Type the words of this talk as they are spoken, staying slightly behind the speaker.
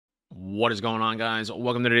What is going on, guys?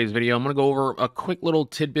 Welcome to today's video. I'm going to go over a quick little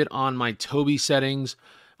tidbit on my Tobii settings.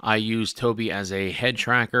 I use Tobii as a head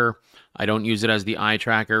tracker. I don't use it as the eye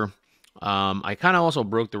tracker. I kind of also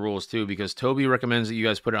broke the rules too because Tobii recommends that you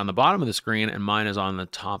guys put it on the bottom of the screen and mine is on the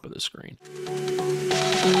top of the screen.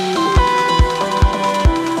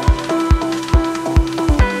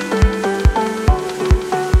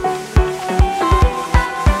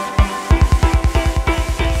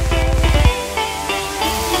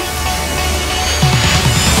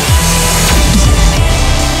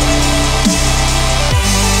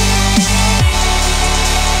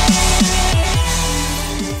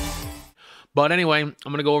 But anyway, I'm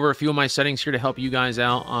going to go over a few of my settings here to help you guys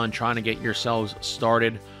out on trying to get yourselves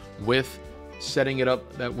started with setting it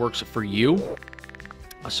up that works for you.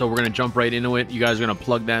 So we're going to jump right into it. You guys are going to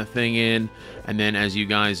plug that thing in. And then as you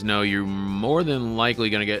guys know, you're more than likely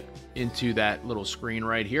going to get into that little screen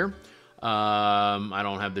right here. I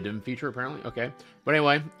don't have the dim feature apparently. Okay. But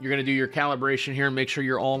anyway, you're going to do your calibration here and make sure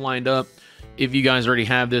you're all lined up. If you guys already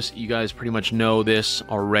have this, you guys pretty much know this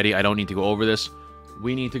already. I don't need to go over this.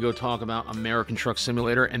 We need to go talk about American Truck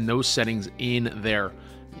Simulator and those settings in there.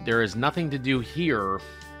 There is nothing to do here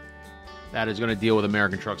that is going to deal with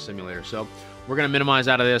American Truck Simulator. So we're going to minimize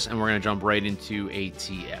out of this and we're going to jump right into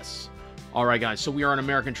ATS. All right, guys. So we are in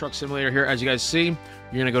American Truck Simulator here. As you guys see,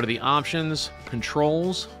 you're going to go to the options,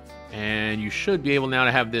 controls, and you should be able now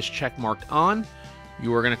to have this check marked on.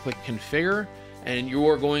 You are going to click configure. And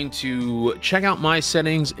you're going to check out my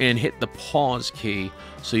settings and hit the pause key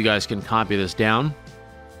so you guys can copy this down.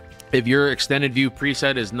 If your extended view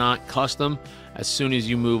preset is not custom, as soon as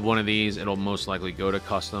you move one of these, it'll most likely go to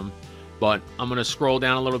custom. But I'm going to scroll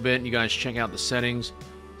down a little bit and you guys check out the settings,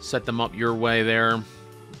 set them up your way there,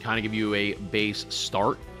 kind of give you a base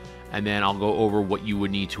start. And then I'll go over what you would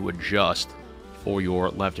need to adjust for your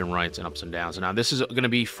left and rights and ups and downs. So now this is going to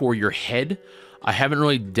be for your head. I haven't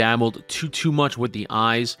really dabbled too much with the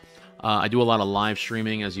eyes. I do a lot of live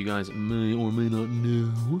streaming, as you guys may or may not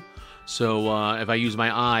know. So if I use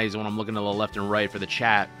my eyes when I'm looking to the left and right for the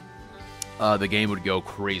chat, the game would go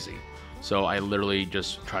crazy. So I literally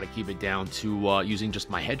just try to keep it down to using just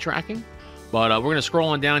my head tracking. But we're going to scroll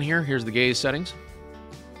on down here. Here's the gaze settings.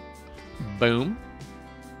 Boom.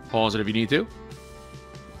 Pause it if you need to.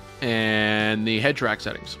 And the head track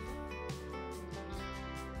settings.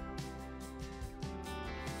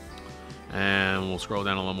 And we'll scroll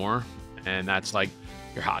down a little more. And that's like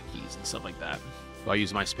your hotkeys and stuff like that. So I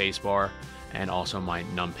use my space bar and also my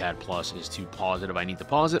numpad plus is to pause it if I need to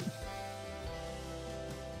pause it.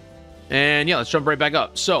 And yeah, let's jump right back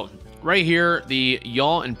up. So right here, the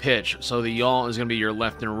yaw and pitch. So the yaw is going to be your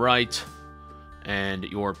left and right. And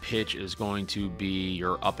your pitch is going to be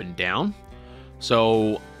your up and down.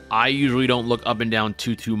 So I usually don't look up and down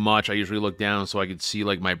too much. I usually look down so I can see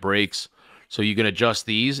like my brakes. So you can adjust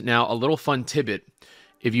these. Now, a little fun tidbit.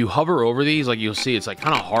 If you hover over these, like you'll see, it's like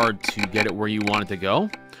kind of hard to get it where you want it to go.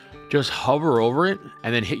 Just hover over it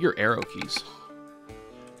and then hit your arrow keys.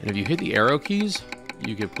 And if you hit the arrow keys,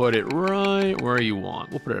 you can put it right where you want.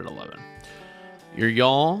 We'll put it at 11. Your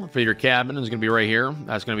yaw for your cabin is going to be right here.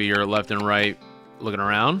 That's going to be your left and right looking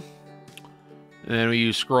around. And then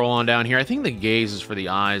you scroll on down here. I think the gaze is for the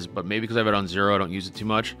eyes, but maybe because I have it on 0, I don't use it too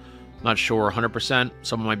much. Not sure 100%.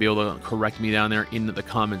 Someone might be able to correct me down there in the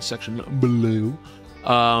comment section below.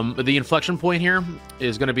 But the inflection point here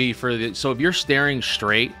is going to be for the... So if you're staring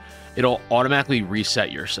straight, it'll automatically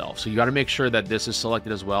reset yourself. So you got to make sure that this is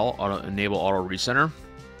selected as well. Enable auto recenter.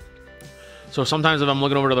 So sometimes if I'm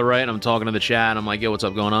looking over to the right and I'm talking to the chat and I'm like, yo, what's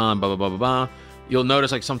up going on? Blah, blah, blah, blah, blah. You'll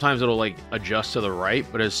notice like sometimes it'll like adjust to the right.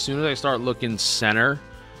 But as soon as I start looking center,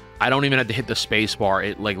 I don't even have to hit the space bar.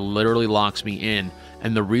 It like literally locks me in.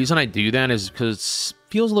 And the reason I do that is because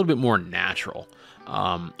it feels a little bit more natural.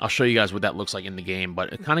 I'll show you guys what that looks like in the game,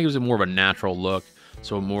 but it kind of gives it more of a natural look.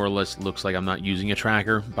 So it more or less looks like I'm not using a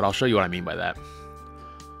tracker, but I'll show you what I mean by that.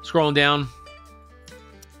 Scrolling down,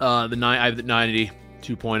 I have the 90,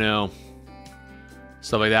 2.0,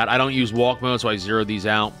 stuff like that. I don't use walk mode, so I zeroed these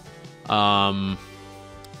out.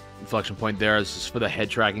 Inflection point there. This is for the head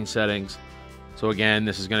tracking settings. So again,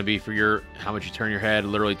 this is going to be for your how much you turn your head. It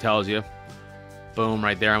literally tells you. Boom,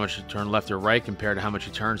 right there, how much you turn left or right compared to how much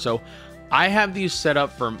you turn. So I have these set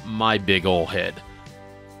up for my big old head.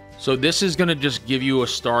 So this is going to just give you a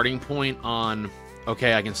starting point on,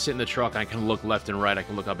 okay, I can sit in the truck, I can look left and right, I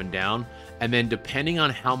can look up and down. And then depending on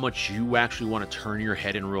how much you actually want to turn your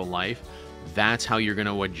head in real life, that's how you're going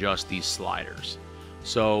to adjust these sliders.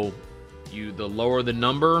 So the lower the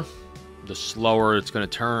number, the slower it's going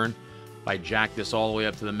to turn. If I jack this all the way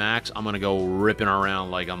up to the max, I'm going to go ripping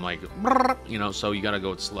around like I'm like, you know, so you got to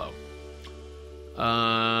go slow.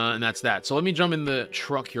 And that's that. So let me jump in the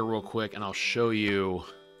truck here real quick, and I'll show you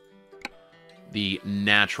the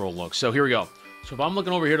natural look. So here we go. So if I'm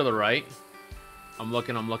looking over here to the right, I'm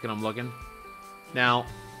looking. Now,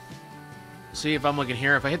 see if I'm looking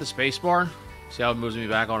here, if I hit the space bar, see how it moves me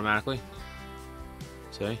back automatically?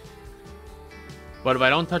 See? But if I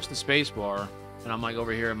don't touch the space bar, and I'm like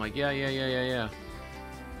over here, I'm like, yeah.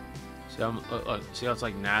 See how it's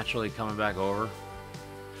like naturally coming back over?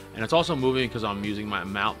 And it's also moving because I'm using my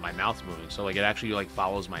mouth. My mouth's moving, so like it actually like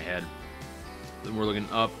follows my head. Then we're looking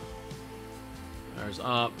up. There's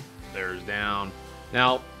up. There's down.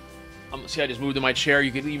 Now, see, I just moved in my chair.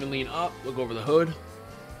 You can even lean up. Look over the hood.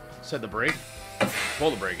 Set the brake.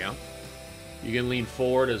 Pull the brake out. You can lean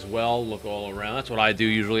forward as well. Look all around. That's what I do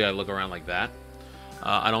usually. I look around like that.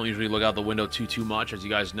 I don't usually look out the window too much, as you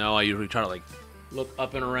guys know. I usually try to like look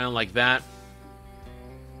up and around like that.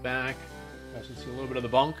 Back. You guys can see a little bit of the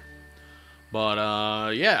bunk.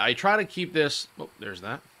 But, yeah, I try to keep this... Oh, there's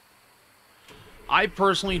that. I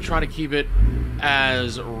personally try to keep it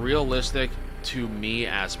as realistic to me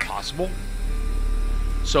as possible.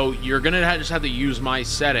 So you're going to just have to use my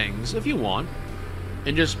settings, if you want,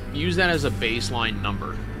 and just use that as a baseline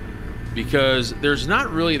number. Because there's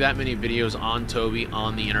not really that many videos on Tobii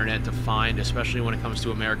on the internet to find, especially when it comes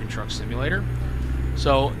to American Truck Simulator.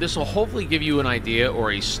 So this will hopefully give you an idea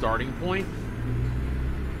or a starting point.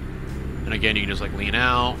 And again, you can just like lean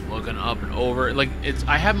out, looking up and over. Like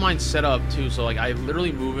I have mine set up too, so like I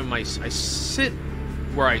literally move in I sit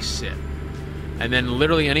where I sit, and then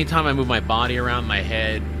literally anytime I move my body around, my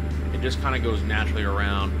head, it just kind of goes naturally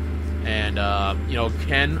around. And you know,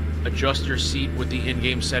 can adjust your seat with the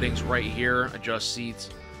in-game settings right here. Adjust seats,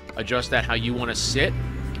 adjust that how you want to sit,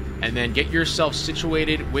 and then get yourself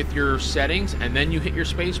situated with your settings, and then you hit your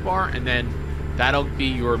space bar, and then that'll be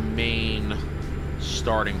your main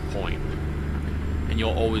starting point. And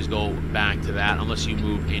you'll always go back to that unless you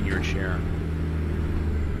move in your chair.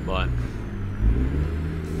 But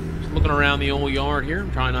just looking around the old yard here,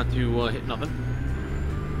 I'm trying not to hit nothing.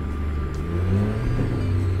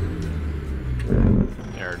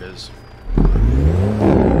 There it is.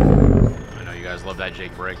 I know you guys love that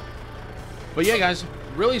Jake brake. But yeah, guys,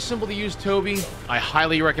 really simple to use Tobii. I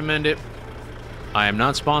highly recommend it. I am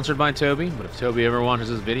not sponsored by Tobii, but if Tobii ever watches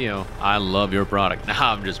this video, I love your product.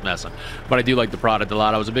 Nah, I'm just messing. But I do like the product a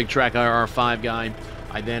lot. I was a big Track IR5 guy.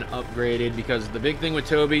 I then upgraded because the big thing with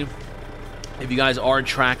Tobii, if you guys are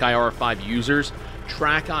Track IR5 users,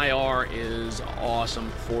 Track IR is awesome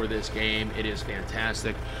for this game. It is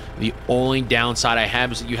fantastic. The only downside I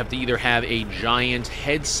have is that you have to either have a giant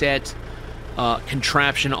headset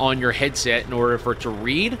contraption on your headset in order for it to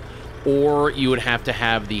read, or you would have to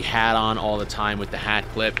have the hat on all the time with the hat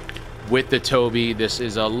clip. With the Tobii, this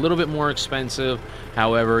is a little bit more expensive.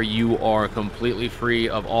 However, you are completely free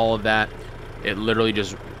of all of that. It literally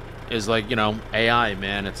just is like, you know, AI,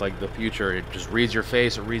 man. It's like the future. It just reads your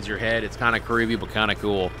face, it reads your head. It's kind of creepy, but kind of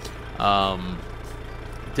cool.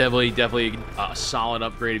 Definitely a solid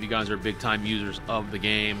upgrade if you guys are big-time users of the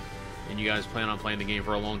game and you guys plan on playing the game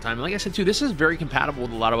for a long time. And like I said, too, this is very compatible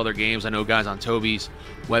with a lot of other games. I know, guys, on Tobii's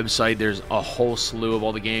website, there's a whole slew of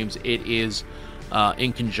all the games it is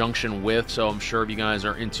in conjunction with. So I'm sure if you guys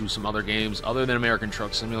are into some other games other than American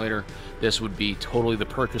Truck Simulator, this would be totally the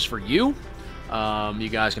purchase for you. You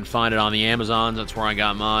guys can find it on the Amazons. That's where I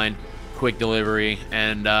got mine. Quick delivery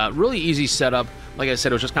and really easy setup. Like I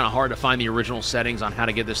said, it was just kind of hard to find the original settings on how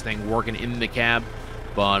to get this thing working in the cab.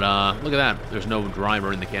 But look at that. There's no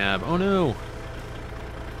driver in the cab. Oh, no.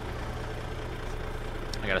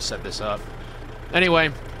 I got to set this up.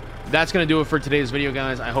 Anyway, that's going to do it for today's video,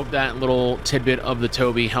 guys. I hope that little tidbit of the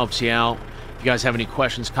Tobii helps you out. If you guys have any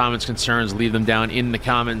questions, comments, concerns, leave them down in the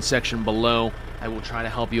comment section below. I will try to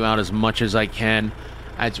help you out as much as I can.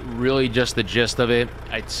 That's really just the gist of it.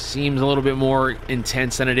 It seems a little bit more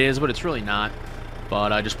intense than it is, but it's really not.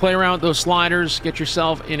 But just play around with those sliders. Get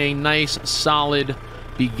yourself in a nice, solid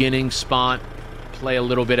beginning spot. Play a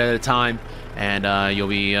little bit at a time, and you'll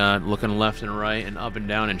be looking left and right and up and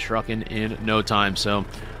down and trucking in no time. So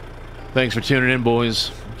thanks for tuning in,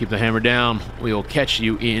 boys. Keep the hammer down. We will catch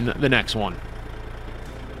you in the next one.